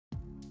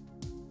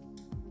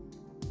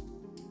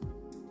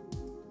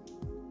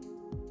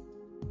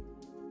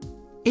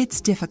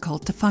It's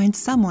difficult to find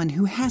someone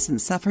who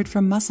hasn't suffered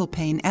from muscle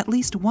pain at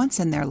least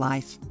once in their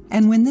life.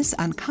 And when this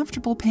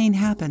uncomfortable pain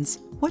happens,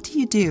 what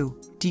do?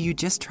 Do you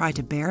just try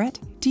to bear it?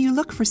 Do you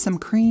look for some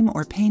cream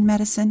or pain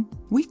medicine?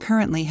 We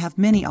currently have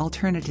many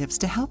alternatives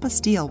to help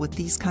us deal with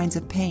these kinds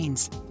of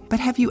pains. But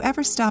have you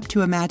ever stopped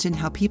to imagine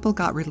how people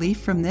got relief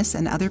from this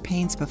and other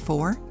pains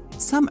before?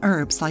 Some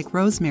herbs like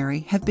rosemary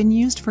have been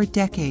used for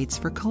decades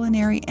for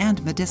culinary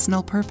and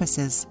medicinal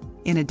purposes.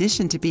 In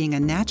addition to being a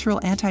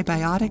natural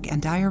antibiotic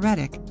and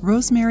diuretic,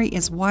 rosemary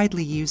is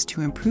widely used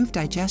to improve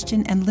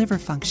digestion and liver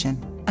function.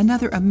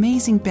 Another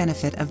amazing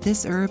benefit of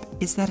this herb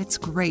is that it's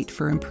great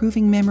for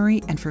improving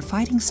memory and for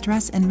fighting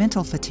stress and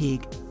mental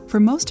fatigue. For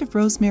most of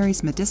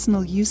rosemary's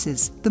medicinal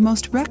uses, the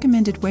most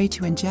recommended way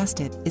to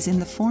ingest it is in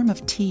the form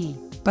of tea.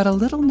 But a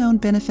little-known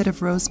benefit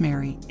of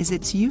rosemary is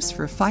its use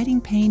for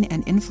fighting pain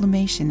and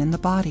inflammation in the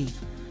body.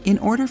 In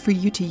order for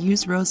you to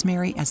use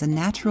rosemary as a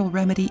natural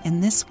remedy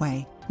in this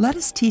way, let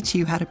us teach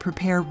you how to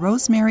prepare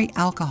rosemary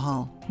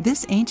alcohol.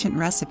 This ancient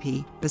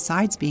recipe,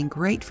 besides being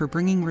great for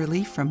bringing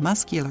relief from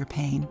muscular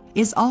pain,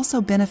 is also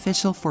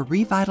beneficial for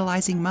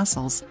revitalizing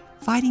muscles,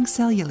 fighting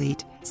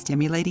cellulite,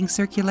 stimulating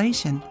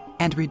circulation,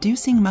 and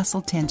reducing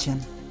muscle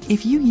tension.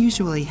 If you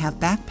usually have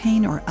back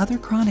pain or other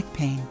chronic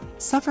pain,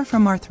 suffer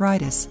from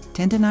arthritis,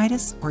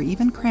 tendonitis, or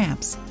even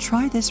cramps,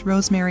 try this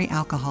rosemary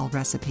alcohol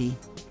recipe.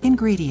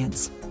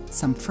 Ingredients: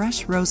 some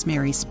fresh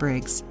rosemary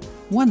sprigs,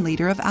 1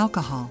 liter of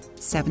alcohol,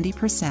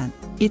 70%.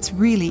 It's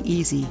really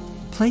easy.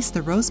 Place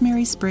the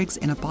rosemary sprigs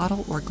in a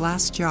bottle or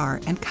glass jar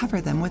and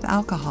cover them with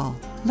alcohol.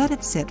 Let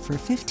it sit for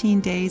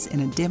 15 days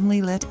in a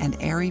dimly lit and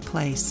airy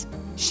place.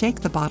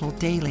 Shake the bottle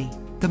daily.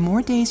 The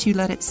more days you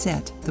let it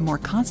sit, the more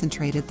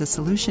concentrated the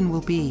solution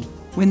will be.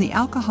 When the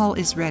alcohol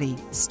is ready,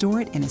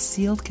 store it in a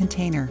sealed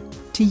container.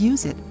 To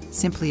use it,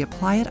 simply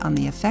apply it on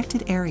the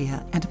affected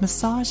area and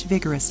massage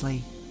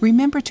vigorously.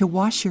 Remember to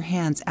wash your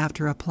hands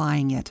after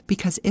applying it,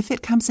 because if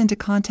it comes into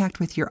contact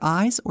with your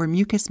eyes or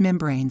mucous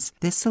membranes,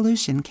 this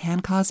solution can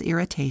cause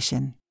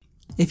irritation.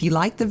 If you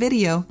liked the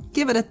video,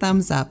 give it a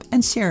thumbs up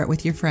and share it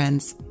with your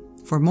friends.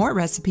 For more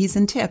recipes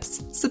and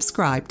tips,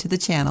 subscribe to the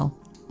channel.